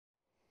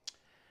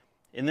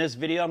In this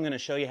video, I'm going to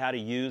show you how to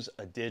use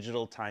a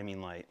digital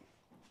timing light.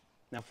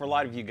 Now, for a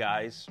lot of you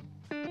guys,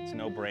 it's a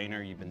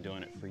no-brainer. You've been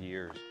doing it for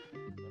years.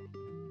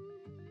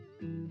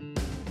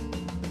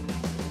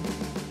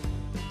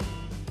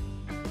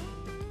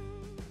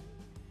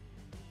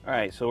 All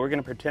right, so we're going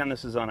to pretend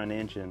this is on an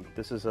engine.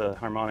 This is a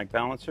harmonic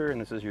balancer, and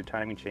this is your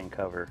timing chain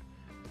cover.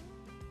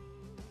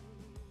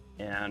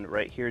 And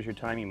right here is your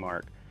timing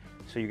mark.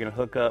 So you're going to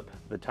hook up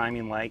the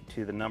timing light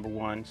to the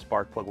 #1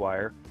 spark plug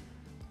wire,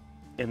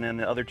 and then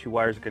the other two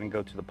wires are going to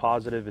go to the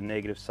positive and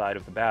negative side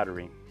of the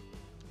battery.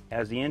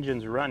 As the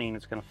engine's running,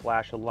 it's going to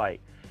flash a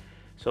light.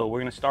 So we're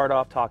going to start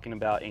off talking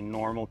about a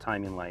normal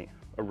timing light,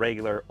 a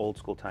regular old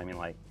school timing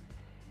light.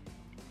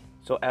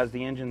 So as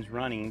the engine's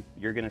running,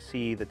 you're going to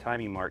see the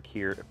timing mark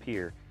here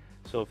appear.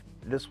 So if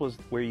this was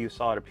where you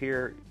saw it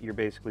appear, you're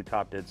basically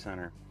top dead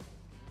center.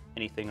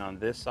 Anything on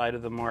this side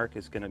of the mark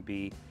is going to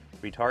be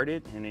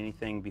retarded, and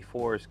anything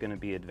before is going to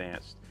be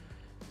advanced.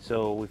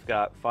 So we've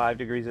got 5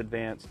 degrees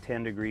advanced,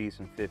 10 degrees,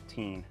 and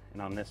 15.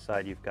 And on this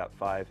side, you've got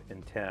 5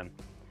 and 10.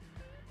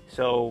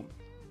 So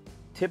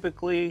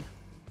typically,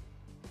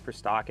 for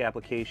stock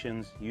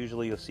applications,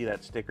 usually you'll see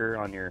that sticker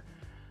on your,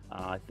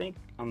 I think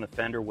on the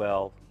fender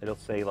well, it'll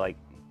say like,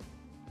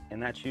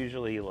 and that's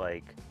usually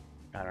like,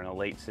 I don't know,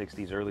 late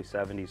 60s, early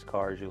 70s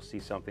cars, you'll see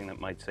something that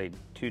might say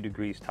 2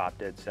 degrees top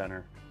dead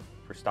center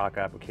for stock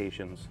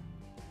applications.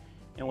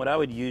 And what I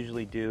would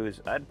usually do is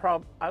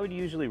I would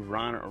usually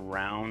run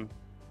around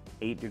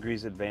 8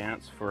 degrees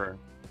advance for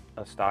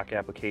a stock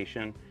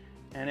application,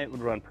 and it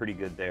would run pretty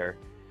good there.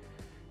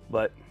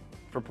 But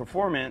for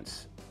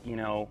performance, you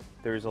know,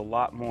 there's a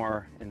lot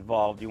more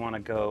involved. You want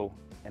to go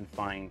and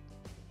find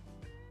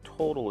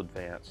total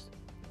advance.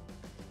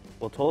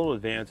 Well, total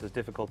advance is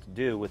difficult to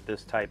do with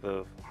this type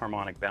of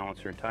harmonic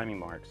balancer and timing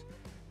marks.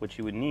 What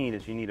you would need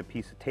is you need a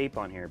piece of tape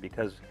on here,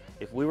 because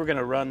if we were going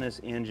to run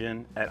this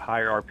engine at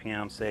higher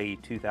RPM, say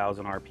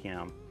 2000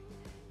 RPM,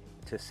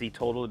 to see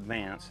total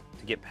advance,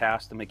 to get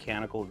past the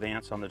mechanical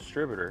advance on the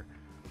distributor,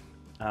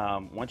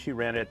 once you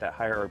ran it at that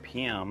higher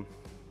RPM,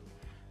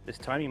 this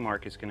timing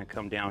mark is going to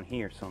come down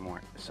here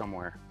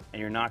somewhere, and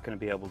you're not going to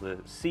be able to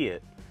see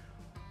it.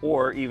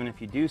 Or even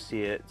if you do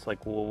see it, it's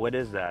like, well, what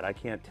is that? I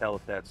can't tell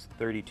if that's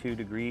 32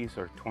 degrees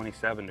or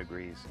 27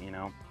 degrees, you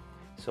know?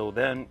 So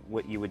then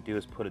what you would do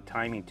is put a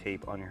timing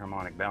tape on your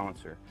harmonic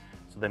balancer.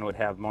 So then it would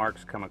have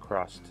marks come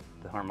across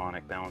the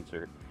harmonic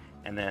balancer.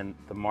 And then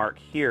the mark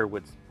here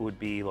would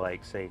be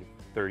like, say,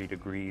 30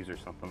 degrees or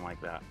something like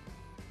that.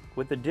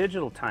 With the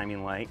digital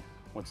timing light,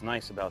 what's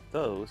nice about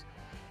those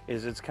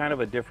is it's kind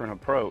of a different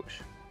approach.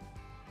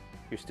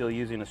 You're still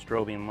using a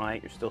strobing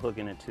light, you're still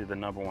hooking it to the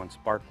 #1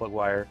 spark plug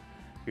wire,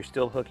 you're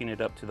still hooking it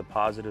up to the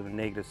positive and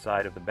negative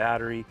side of the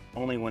battery.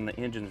 Only when the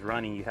engine's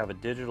running, you have a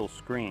digital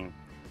screen.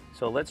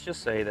 So let's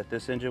just say that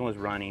this engine was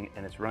running,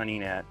 and it's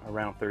running at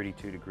around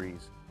 32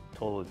 degrees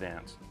total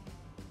advance.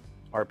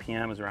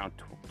 RPM is around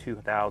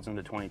 2000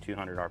 to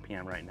 2200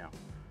 RPM right now.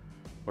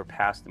 We're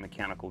past the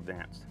mechanical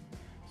advance.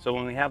 So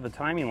when we have the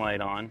timing light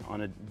on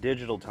a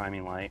digital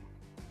timing light,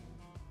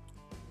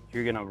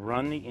 you're going to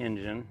run the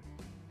engine,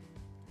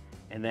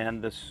 and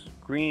then the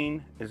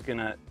screen is going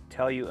to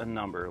tell you a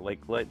number. Like,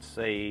 let's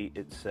say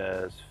it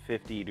says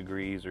 50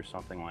 degrees or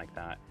something like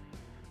that.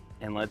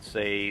 And let's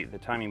say the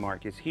timing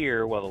mark is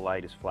here while the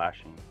light is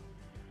flashing.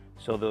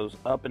 So those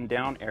up and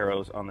down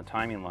arrows on the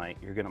timing light,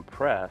 you're going to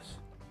press,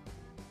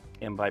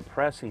 and by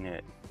pressing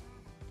it,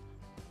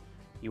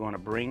 you want to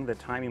bring the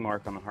timing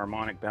mark on the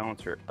harmonic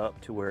balancer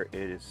up to where it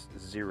is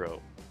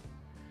 0.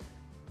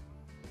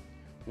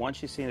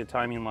 Once you see the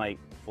timing light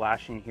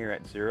flashing here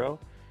at 0,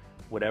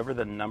 whatever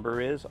the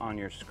number is on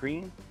your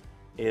screen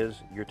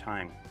is your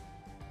time.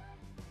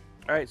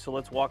 All right, so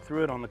let's walk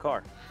through it on the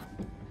car.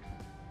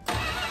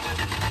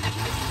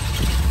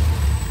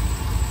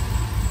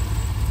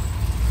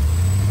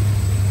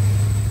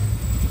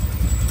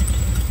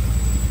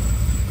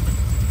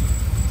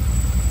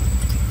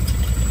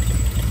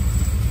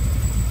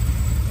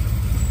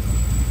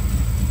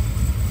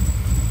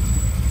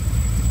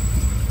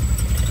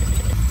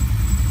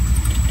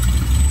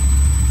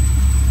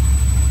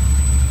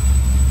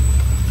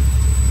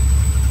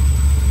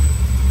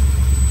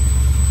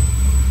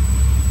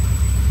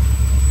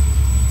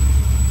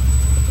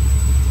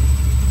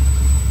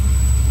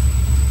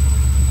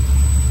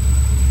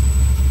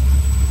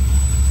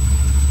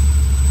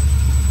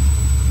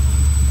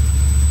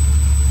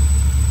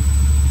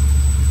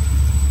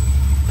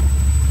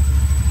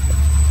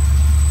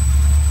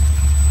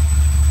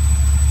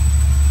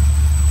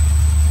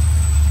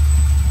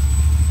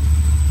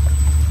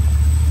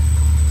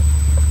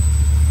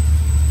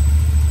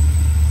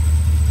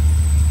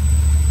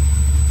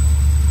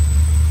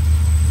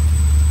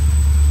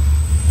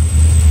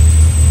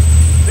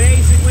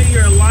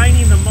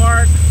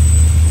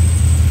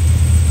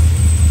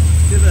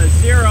 To the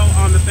 0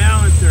 on the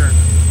balancer.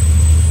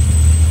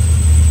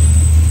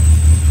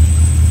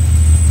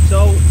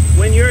 So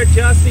when you're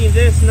adjusting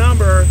this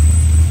number,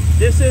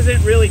 this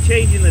isn't really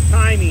changing the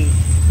timing.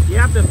 You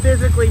have to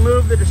physically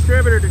move the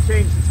distributor to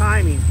change the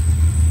timing.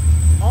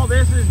 all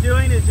this is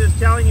doing is just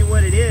telling you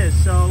what it is.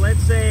 So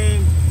let's say,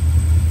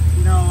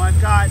 you know,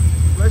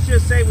 let's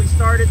just say we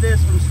started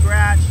this from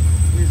scratch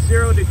with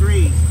 0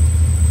 degrees.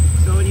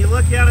 So when you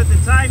look down at the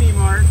timing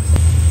mark,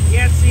 you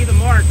can't see the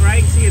mark,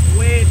 right? You see it's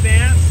way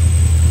advanced.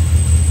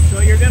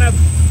 So you're gonna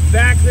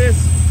back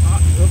this,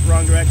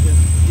 wrong direction.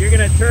 You're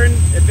gonna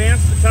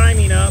advance the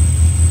timing up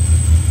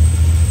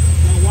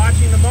while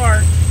watching the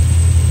mark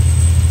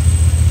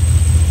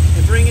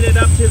and bringing it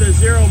up to the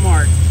 0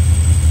 mark.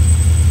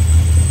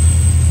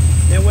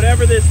 And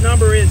whatever this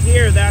number is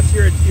here, that's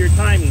your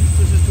timing.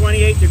 This is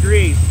 28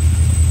 degrees.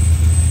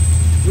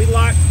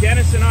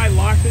 Dennis and I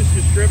locked this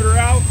distributor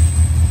out,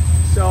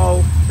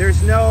 so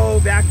there's no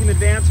vacuum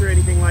advance or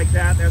anything like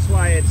that. That's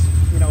why it's,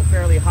 you know,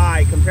 fairly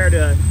high compared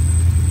to,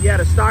 if you had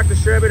a stock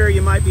distributor,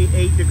 you might be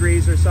 8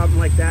 degrees or something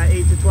like that,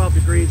 8 to 12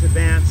 degrees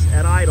advance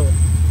at idle.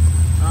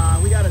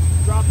 We got to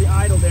drop the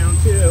idle down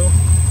too.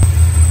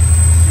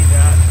 See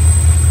that?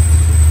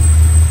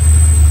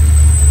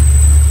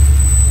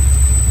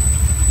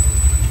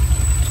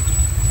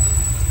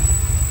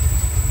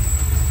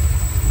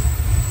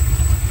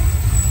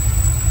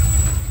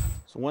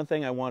 So one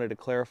thing I wanted to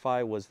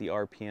clarify was the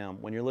RPM.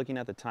 When you're looking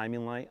at the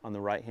timing light on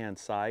the right hand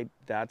side,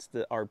 that's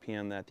the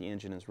RPM that the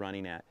engine is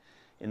running at.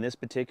 In this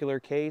particular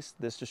case,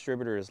 this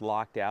distributor is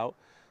locked out,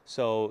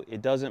 so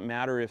it doesn't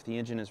matter if the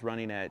engine is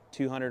running at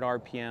 200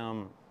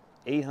 RPM,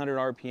 800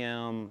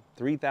 RPM,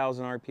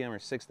 3000 RPM, or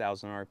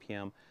 6000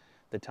 RPM.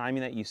 The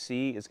timing that you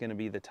see is going to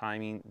be the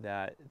timing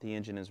that the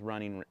engine is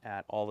running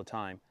at all the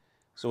time.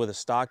 So with a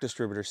stock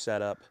distributor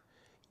setup,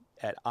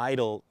 at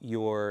idle,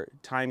 your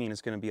timing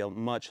is going to be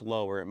much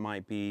lower. It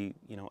might be,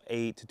 you know,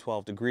 8 to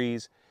 12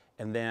 degrees.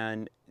 And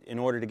then in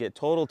order to get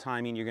total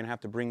timing, you're going to have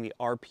to bring the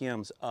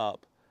RPMs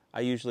up. I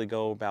usually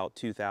go about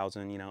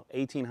 2,000, you know,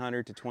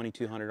 1,800 to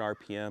 2,200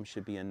 RPM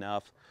should be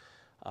enough.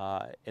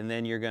 And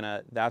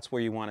then that's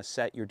where you want to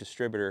set your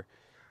distributor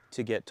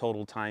to get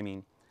total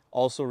timing.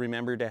 Also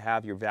remember to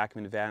have your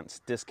vacuum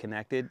advance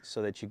disconnected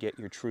so that you get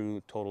your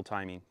true total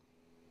timing.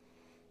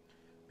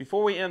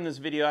 Before we end this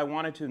video, I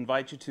wanted to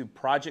invite you to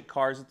Project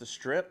Cars at the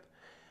Strip.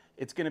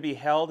 It's going to be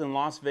held in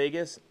Las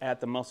Vegas at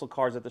the Muscle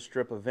Cars at the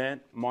Strip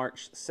event,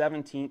 March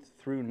 17th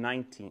through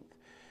 19th.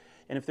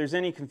 And if there's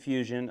any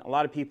confusion, a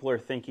lot of people are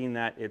thinking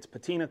that it's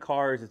patina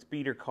cars, it's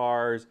beater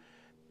cars.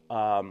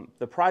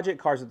 The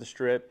Project Cars at the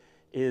Strip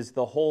is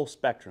the whole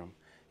spectrum.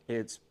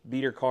 It's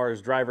beater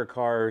cars, driver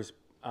cars,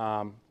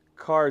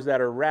 cars that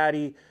are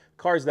ratty,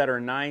 cars that are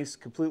nice,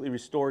 completely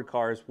restored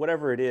cars,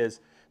 whatever it is.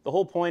 The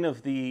whole point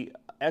of the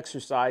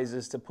exercise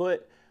is to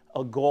put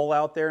a goal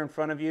out there in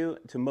front of you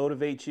to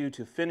motivate you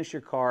to finish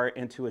your car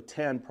and to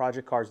attend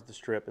Project Cars at the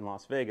Strip in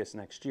Las Vegas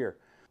next year.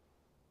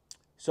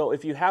 So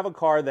if you have a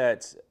car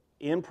that's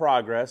in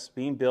progress,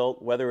 being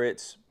built, whether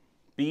it's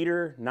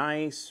beater,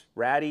 nice,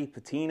 ratty,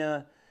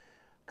 patina,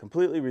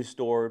 completely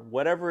restored,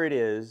 whatever it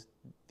is,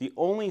 the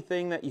only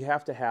thing that you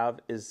have to have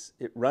is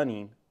it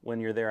running when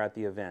you're there at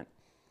the event.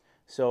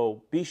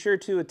 So be sure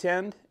to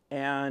attend,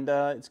 and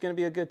it's going to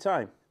be a good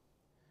time.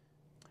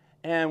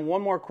 And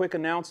one more quick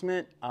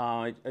announcement,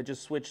 I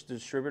just switched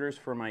distributors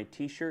for my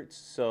t-shirts,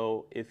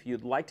 so if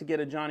you'd like to get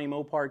a Jonny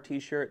Mopar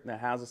t-shirt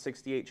that has a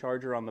 68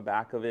 Charger on the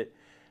back of it,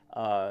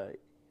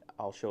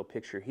 I'll show a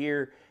picture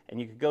here, and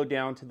you could go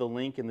down to the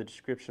link in the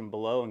description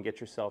below and get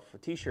yourself a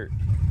t-shirt.